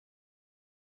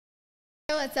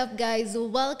What's up, guys?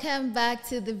 Welcome back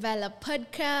to the Velah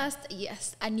podcast.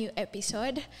 Yes, a new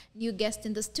episode, new guest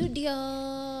in the studio,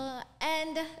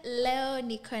 and leo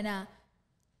nikona.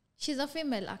 She's a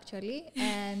female actually,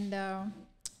 and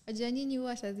ajani ni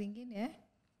wa saa zingine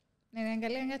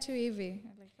naangalia tu hivi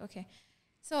like okay.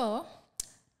 So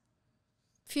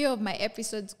few of my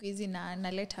episodes quizi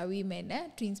naleta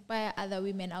women to inspire other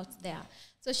women out there.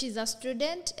 So she's a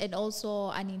student and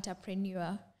also an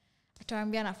entrepreneur.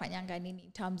 Atuambia anafanyanga nini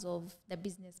in terms of the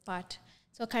business part.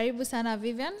 So karibu sana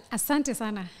Vivian. Asante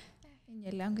sana.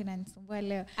 Nywele yangu inanisumbua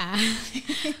leo.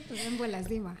 Rembo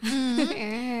lazima.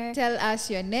 Tell us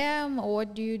your name,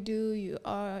 what do you do? You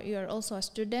are also a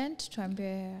student.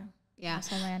 Tuambie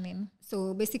unasoma nini?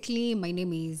 So basically my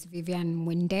name is Vivian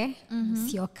Mwende.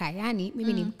 Sio Kayani.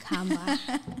 Mimi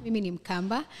ni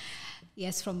Mkamba.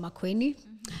 Yes, from Makweni.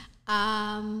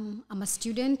 I'm a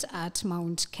student at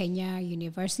Mount Kenya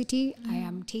University. I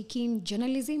am taking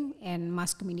journalism and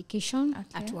mass communication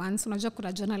at once. Unajua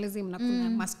kuna journalism na kuna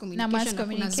mass communication na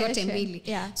kuna zote mbili.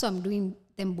 Yeah. So I'm doing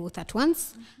them both at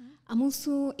once. I'm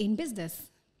also in business.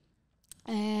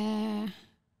 My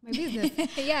business.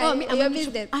 I'm a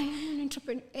business. I am an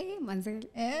entrepreneur. Manze.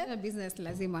 Business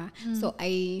lazima. So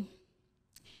I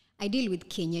deal with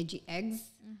kienyeji eggs.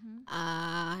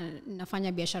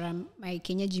 Nafanya biashara my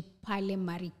kienyeji pale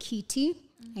Marikiti.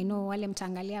 I know wale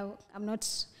mtangalia I'm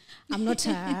not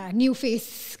a new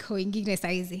face koingine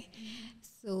saizi.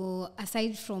 So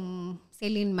aside from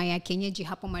selling my kienyeji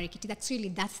hapo Marikiti,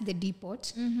 that's the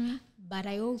depot. But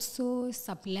I also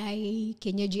supply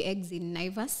kienyeji eggs in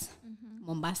Naivas,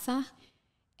 Mombasa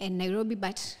and Nairobi,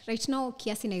 but right now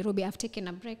kiasi Nairobi I've taken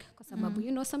a break kwa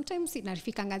sababu sometimes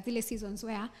inafikanga zile seasons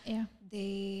where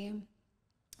the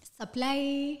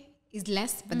supply is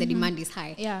less but the demand is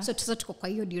high. So tuko kwa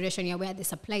hiyo duration ya where the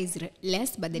supply is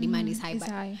less but the demand is high.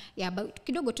 But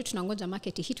kidogo tu tunangoja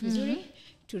market hit vizuri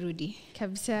turudi.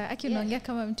 Kabisa. Unaongea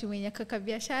kama mtu mwenye kwa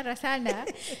biashara sana.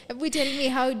 Hebu tell me,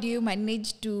 how do you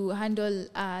manage to handle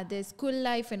the school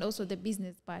life and also the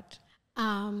business part?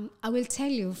 I will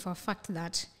tell you for a fact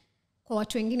that kwa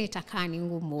watu wengine itakaa ni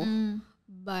ngumu,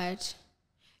 but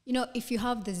if you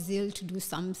have the zeal to do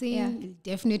something, you'll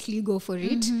definitely go for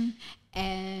it.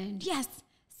 And yes,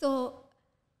 so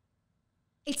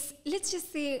let's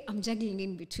just say I'm juggling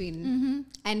in between.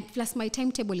 And plus my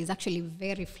timetable is actually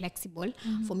very flexible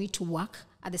for me to work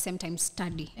at the same time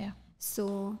study.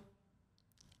 So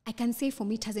I can say for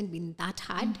me it hasn't been that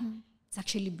hard. It's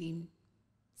actually been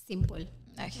simple.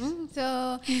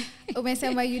 So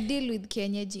umesema you deal with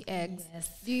kienyeji eggs. Yes.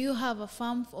 Do you have a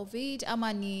farm of it?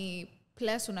 Ama ni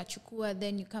plus unachukua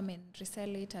then you come and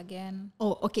resell it again?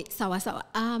 Oh, okay. Sawa.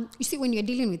 You see, when you're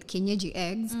dealing with kienyeji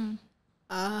eggs,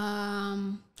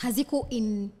 haziko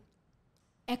in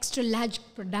extra large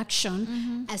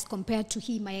production as compared to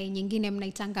hii mayai nyingine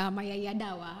mnaitanga mayai ya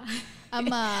dawa.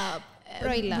 Ama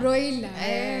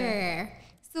broiler.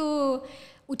 So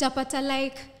utapata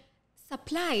like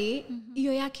supply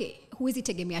hiyo yake huwezi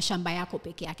tegemea shamba yako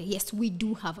peke yake. Yes, we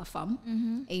do have a farm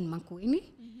in Makweni.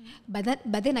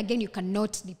 But then again, you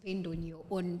cannot depend on your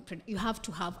own. You have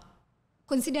to have,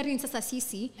 considering sasa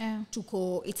sisi,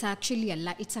 it's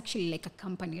actually like a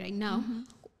company right now.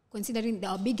 Considering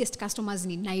our biggest customers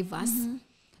in Naivas,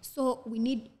 so we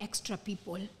need extra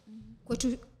people.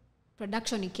 Kwetu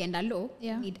production ikienda low,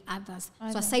 we need others.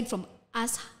 So aside from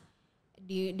us,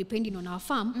 depending on our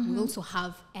farm, we also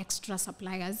have extra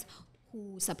suppliers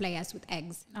who supply us with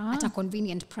eggs at a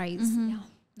convenient price.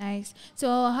 Nice.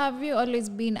 So have you always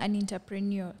been an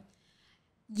entrepreneur?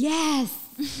 Yes.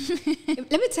 Let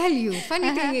me tell you,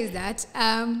 funny thing is that,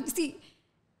 see,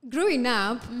 growing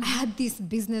up, I had this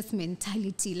business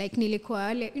mentality. Like,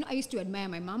 I used to admire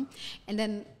my mom. And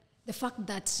then the fact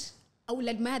that I will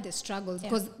admire the struggles.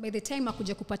 Because by the time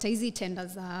akuja kupata hizi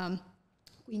tenders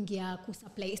kuingia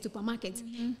kusupply supermarkets,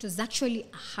 it was actually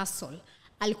a hustle.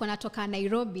 Alikuwa natoka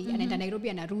Nairobi, anaenda Nairobi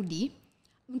anarudi.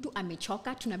 Mtu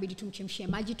amechoka, tunabidi tumchemshie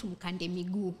maji tumkande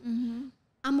miguu.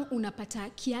 Ama unapata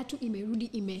kiatu imerudi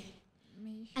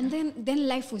and then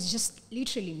life was just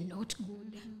literally not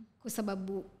good. Kwa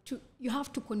sababu you have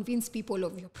to convince people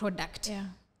of your product.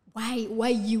 Why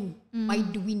you? Why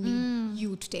do we need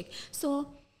you to take? So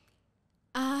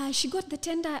she got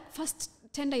the first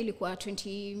tender ilikuwa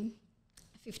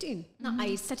 2015. Now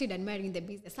I started admiring the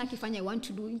business. Akifanya I want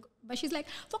to do, but she's like,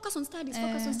 focus on studies.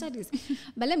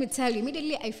 But let me tell you,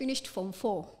 immediately I finished Form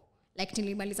 4. Like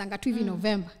nilimalizanga tu hivi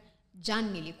November.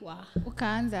 Jan nilikuwa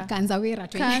ukaanza wera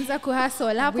kaanza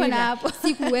kuhustle hapo na hapo.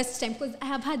 See waste time because I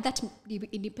have had that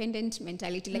independent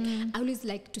mentality. Like I always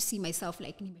like to see myself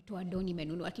like nimetoa do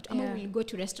nimenunua kitu. Ama we'll go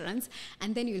to restaurants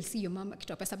and then you'll see your mom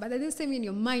akitoa pesa, but at the same in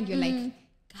your mind you're like,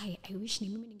 guy, I wish ni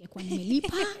mimi ningekuwa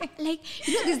nimelipa. Like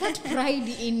there's that pride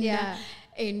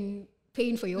in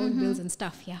paying for your own bills and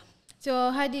stuff.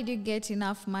 So how did you get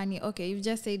enough money? Okay, you've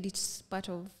just said it's part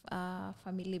of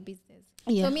family business.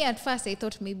 So me at first I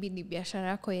thought maybe ni biashara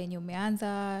yako yenye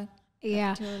umeanza.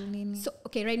 So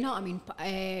okay, right now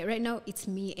right now it's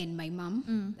me and my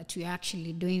mom that we are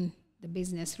actually doing the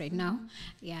business right now.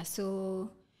 So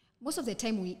most of the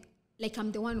time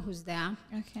I'm the one who's there.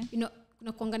 Okay.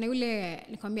 Kuna kuangana yule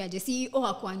nikwambia je CEO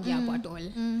hakuangia hapo at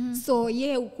all. So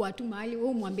uko tu mahali wewe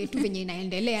umwambie tu venye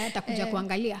inaendelea atakuja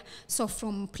kuangalia. So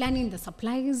from planning the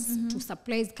supplies to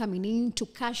supplies coming in to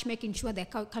cash, making sure the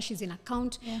cash is in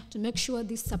account, to make sure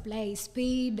this supply is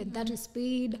paid and that is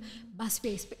paid, bus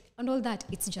fare is paid, and all that,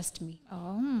 it's just me.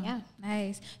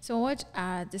 Nice. So what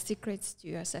are the secrets to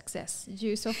your success?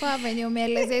 So far when you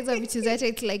umeeleza hizo vitu zote,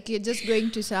 it's like you're just going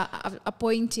to a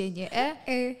point yenye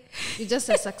you're just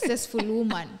a successful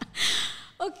woman.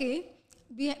 Okay,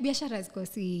 biashara has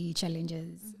got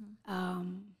challenges.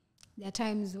 There are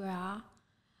times where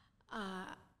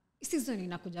season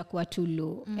inakuja kuwa too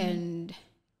low and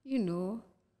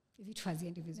vitu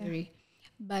haziendi vizuri.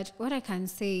 But what I can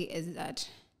say is that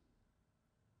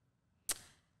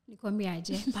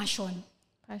passion.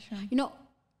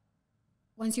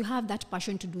 Once you have that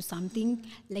passion to do something,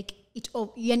 like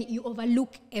you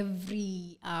overlook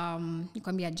every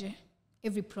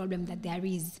problem that there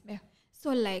is.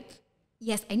 So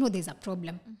yes, I know there's a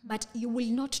problem, but you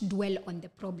will not dwell on the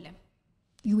problem.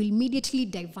 You will immediately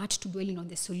divert to dwelling on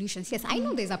the solutions. Yes, I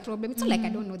know there's a problem. It's not like I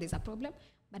don't know there's a problem,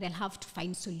 but I'll have to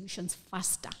find solutions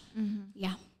faster.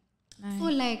 Nice. So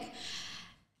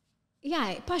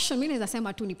passion, mimi naweza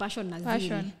sema tu ni passion na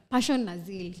zeal. Passion na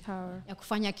zeal ya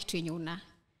kufanya kitu yenye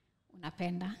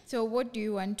unapenda. So what do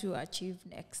you want to achieve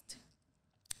next?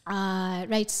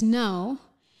 Right now,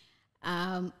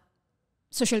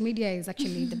 social media is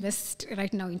actually the best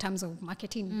right now in terms of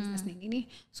marketing, business nini.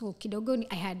 So kidogo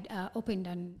I had opened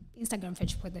an Instagram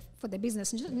page for the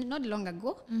business not long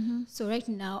ago. So right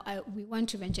now we want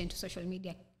to venture into social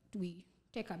media. We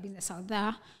take our business out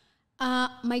there.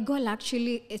 My goal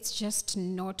actually, it's just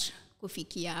not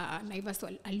kufikia Naivas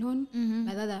alone,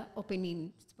 but rather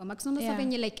opening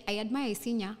supermarkets. I admire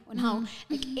Isinya on how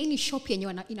any shop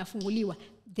yenye inafunguliwa,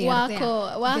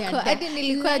 wako. Hadi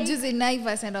nilikuwa juzi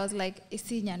Naivas and I was like,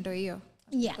 Isinya ndo hiyo.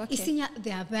 Isinya,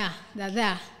 they're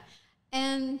there.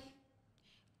 And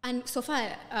so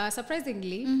far,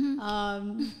 surprisingly,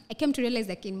 I came to realize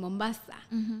in Mombasa,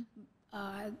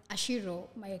 Ashiro,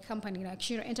 my company,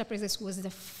 Ashiro Enterprises, was the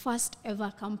first ever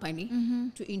company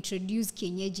to introduce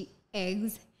kienyeji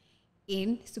eggs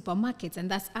in supermarkets,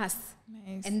 and that's us.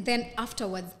 Nice. And then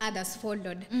afterwards, others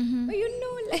followed. But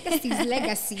legacy is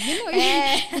legacy.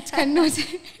 It cannot.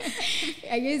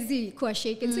 I guess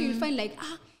shaken. So you'll find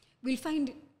we'll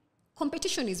find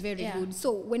competition is very good.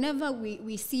 So whenever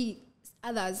we see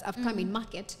others have come in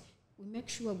market, we make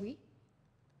sure we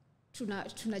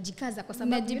tunajikaza kwa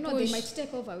sababu they might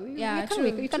take over.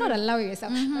 You cannot allow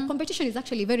yourself. Competition is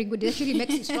actually very good. It actually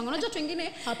makes you strong. Unajua watu wengine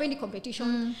hawapendi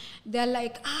competition. They're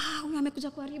like, huyu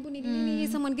amekuja kuharibu nini,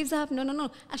 someone gives up.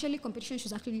 No. Actually competition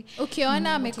should actually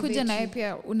ukiona amekuja na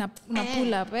pia una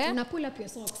pull up una pull up your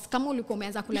socks. Kama ulikuwa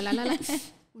umeanza kulala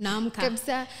unaamka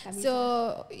kabisa.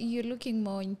 So you're looking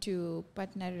more into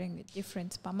partnering with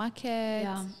different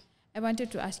supermarkets. I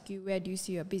wanted to ask you, where do you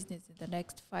see your business in the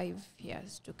next 5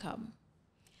 years to come?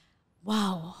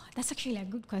 Wow, that's actually a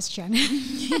good question.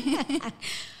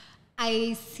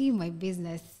 I see my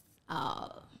business,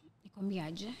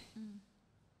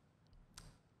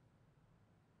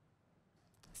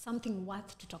 something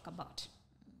worth to talk about.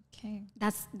 Okay.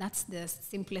 That's the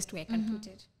simplest way I can put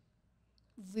it.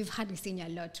 We've had this thing a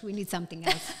lot. We need something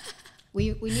else.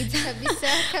 we need kabisa.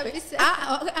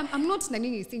 I'm not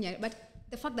standing senior, but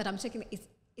the fact that I'm checking is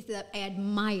that I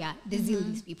admire the zeal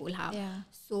these people have.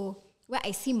 So where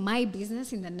I see my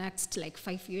business in the next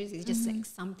 5 years is just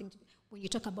something. When you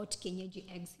talk about kienyeji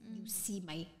eggs, you see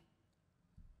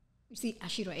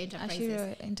Ashiro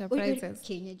Enterprises.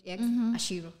 Kienyeji eggs,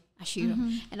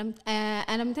 Ashiro.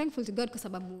 And I'm thankful to God because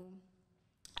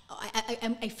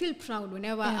I feel proud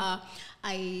whenever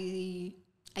I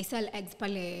sell eggs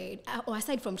pale, or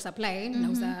aside from supply,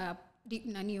 nauza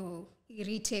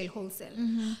retail, wholesale.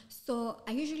 So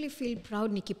I usually feel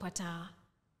proud nikipata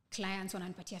clients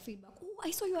wananipatia feedback.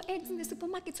 I saw your eggs in the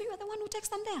supermarket, so you're the one who takes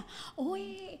them there. Oh,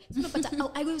 yeah. So, but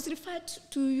I was referred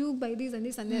to you by this and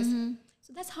this and this.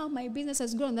 So that's how my business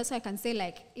has grown. That's why I can say,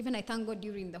 like, even I thank God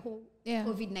during the whole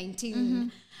COVID-19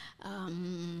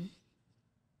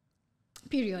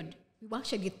 period, we were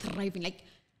actually thriving. Like,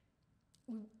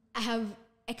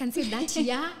 I can say that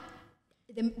year,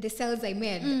 the sales I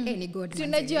made, any good.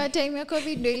 Tunajua time ya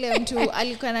COVID ndio ile mtu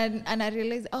alikuwa ana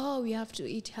realize, we have to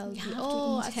eat healthy.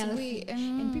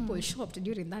 And people shopped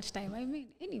during that time. I mean,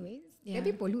 anyways, the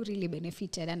people who really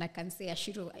benefited, and I can say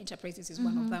Ashiro Enterprises is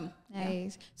one of them.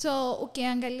 Nice. So,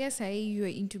 ukiangalia sahi you're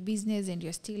into business and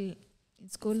you're still in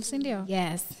school, Cindy?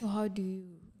 Yes. So how do you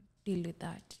deal with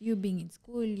that? You being in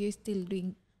school, you're still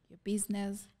doing your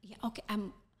business? Yeah, okay.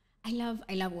 I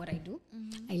love what I do.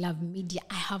 I love media.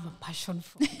 I have a passion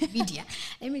for media.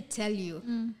 Let me tell you.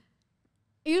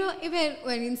 You know, even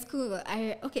when in school,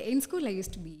 in school I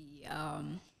used to be,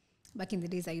 back in the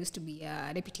days I used to be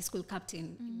a deputy school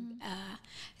captain in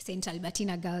St.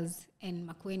 Albertina Girls and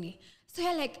Makweni. So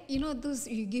you're like, you know, those,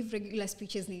 you give regular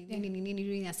speeches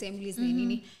during assemblies,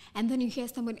 and then you hear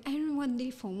somebody, I remember one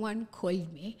day from one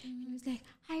called me, and he was like,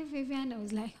 hi Vivian. I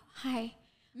was like, hi.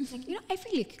 I was like, you know, I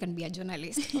feel like you can be a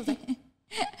journalist. I was like,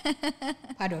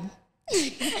 pardon.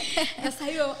 Sasa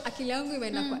hiyo akili yangu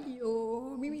imeenda kwa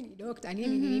mimi ni doctor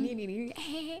nini.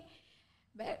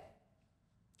 But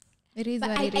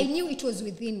I knew it was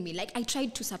within me. Like, I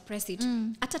tried to suppress it.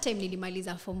 At a time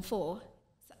nilimaliza form 4,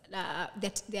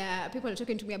 that there are people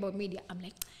talking to me about media. I'm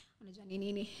like, unajua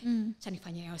nini? Acha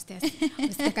nifanye hostess.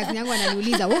 Hostess kazi yangu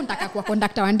ananiuliza, wewe unataka kuwa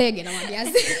conductor wa ndege? Na mwambia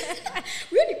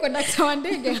wewe ni conductor wa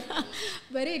ndege.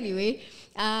 But anyway,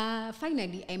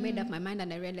 finally I made up my mind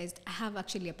and I realized I have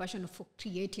actually a passion for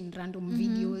creating random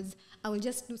videos. I will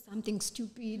just do something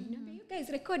stupid. You guys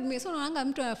record me. So naanga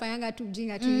mtu anafanyanga tu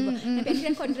jinga tu hivyo. Na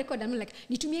record and I'm like,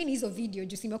 nitumieni hizo video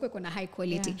juu simu yako iko na high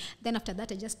quality. Then after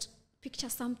that I just picture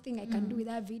something I can do with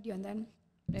that video and then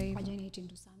paginate it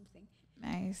into something.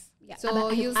 Nice. Yeah.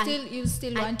 So you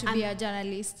still want to be a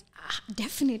journalist?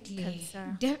 Definitely.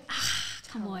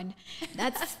 Come on.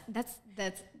 That's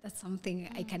something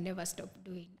I can never stop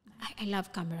doing. I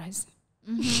love cameras.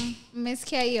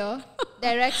 Mmesikia hiyo?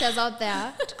 Directors out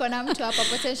there, tuko na mtu hapa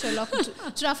potential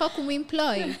tunafaa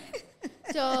kumemploy.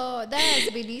 So that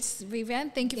has been it,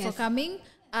 Vivian. Thank you for coming.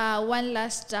 One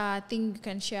last thing you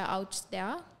can share out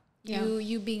there.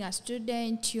 You being a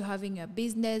student, you having a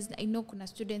business. I know kuna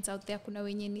students out there, kuna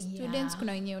wenye ni students,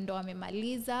 kuna wenye ndo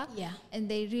wamemaliza, and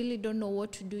they really don't know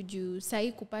what to do juu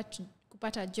sahi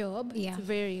kupata job. It's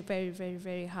very, very, very,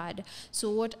 very hard.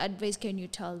 So what advice can you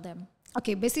tell them?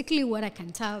 Okay, basically what I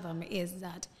can tell them is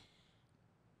that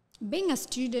being a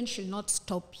student should not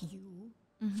stop you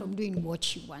from doing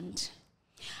what you want.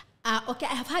 Okay,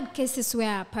 I have had cases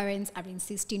where parents are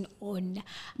insisting on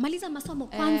maliza masomo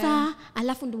kwanza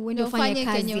alafu ndo uende ufanye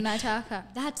kazi.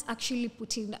 That's actually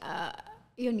putting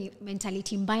hiyo ni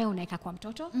mentality mbaya unaeka kwa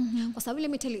mtoto. Kwa sababu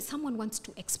let me tell you, someone wants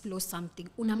to explore something.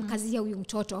 Unamkazia huyu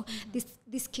mtoto,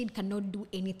 this kid cannot do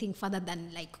anything further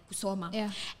than like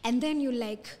kusoma. And then you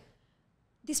like,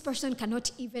 this person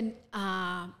cannot even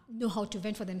know how to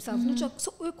vent for themselves.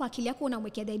 So kwa akili yako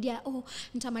unamwekea the idea,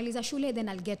 nitamaliza shule then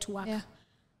I'll get to work.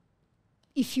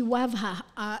 If you have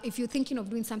if you're thinking of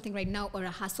doing something right now or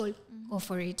a hustle, go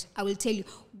for it. I will tell you,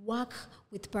 work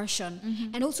with passion.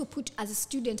 And also put, as a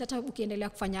student, hata ukiendelea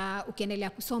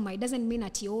kusoma, it doesn't mean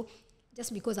that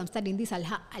just because I'm studying this,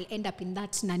 I'll end up in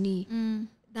that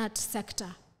that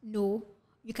sector. No,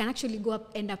 you can actually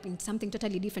end up in something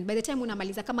totally different. By the time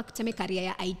unamaliza kama kuseme career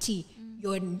ya IT,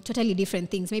 you're in totally different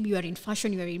things. Maybe you are in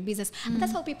fashion, you are in business. And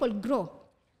that's how people grow.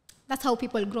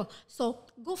 So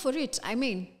go for it. I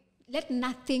mean, let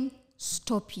nothing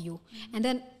stop you. And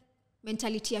then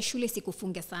mentality ya shule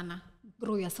sikufunge sana.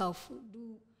 Grow yourself.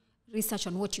 Do research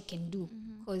on what you can do.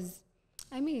 Because,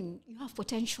 I mean, you have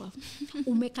potential.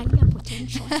 Umekalia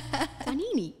potential. Kwa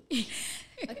nini?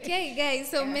 Okay, guys.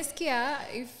 So, Meskia,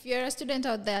 if you're a student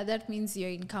out there, that means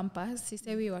you're in campus.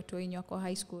 Sisewi watu wenye wako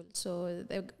high school. So,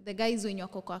 the guys wenye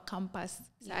wako kwa campus,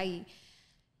 sai,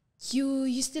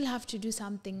 you still have to do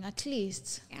something at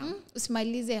least.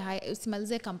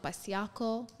 Usimalize campus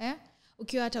yako.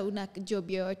 Ukiwa hata una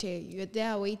job yote, you're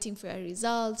there waiting for your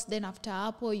results. Then after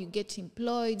hapo, you get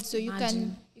employed. So you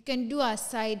can do a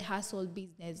side hustle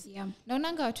business.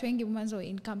 Naonanga watu wengi mwanzo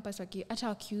in campus hata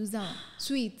wakiuza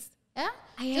sweets.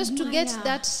 Just to get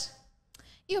that,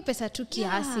 hiyo pesa tu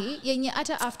kiasi, yenye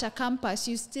hata after campus,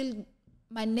 you still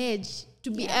manage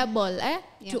to be able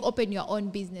to open your own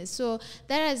business. So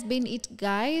that has been it,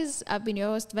 guys. I've been your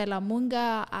host, Velah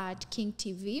Munga at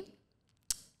KingTv.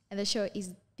 And the show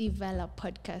is the Velah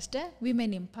Podcast.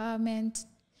 Women empowerment,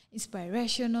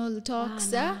 inspirational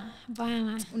talks.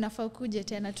 Bana. Unafaa kuje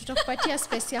tena. Tutakupatia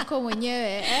space yako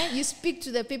mwenyewe. You speak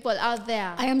to the people out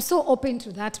there. I am so open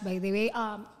to that, by the way.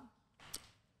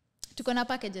 Tuko na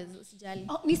packages, usijali.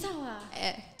 Oh, ni sawa.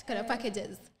 Tuko na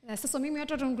packages. Sasa mimi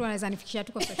watu mtu anaweza nifikishia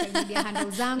tu kwa social media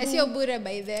handle zangu. Sio bure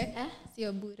by the.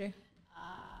 Sio bure.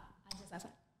 Aje sasa.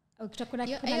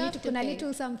 Kuna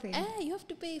little something. You have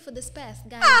to pay for the space,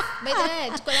 guys. By the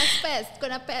way, tuko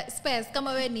na space.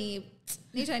 Kama wewe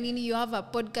ni you have a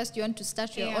podcast, you want to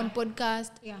start your own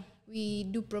podcast. Yeah. We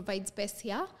do provide space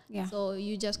here. Yeah. So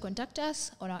you just contact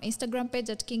us on our Instagram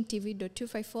page at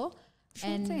KingTv.254.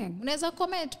 And unaweza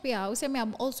comment pia. Useme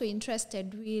I'm also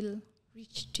interested. We'll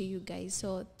reach to you guys.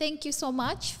 So thank you so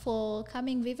much for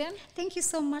coming, Vivian. Thank you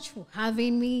so much for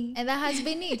having me. And that has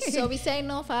been it. So we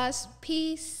sign off as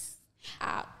peace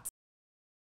out.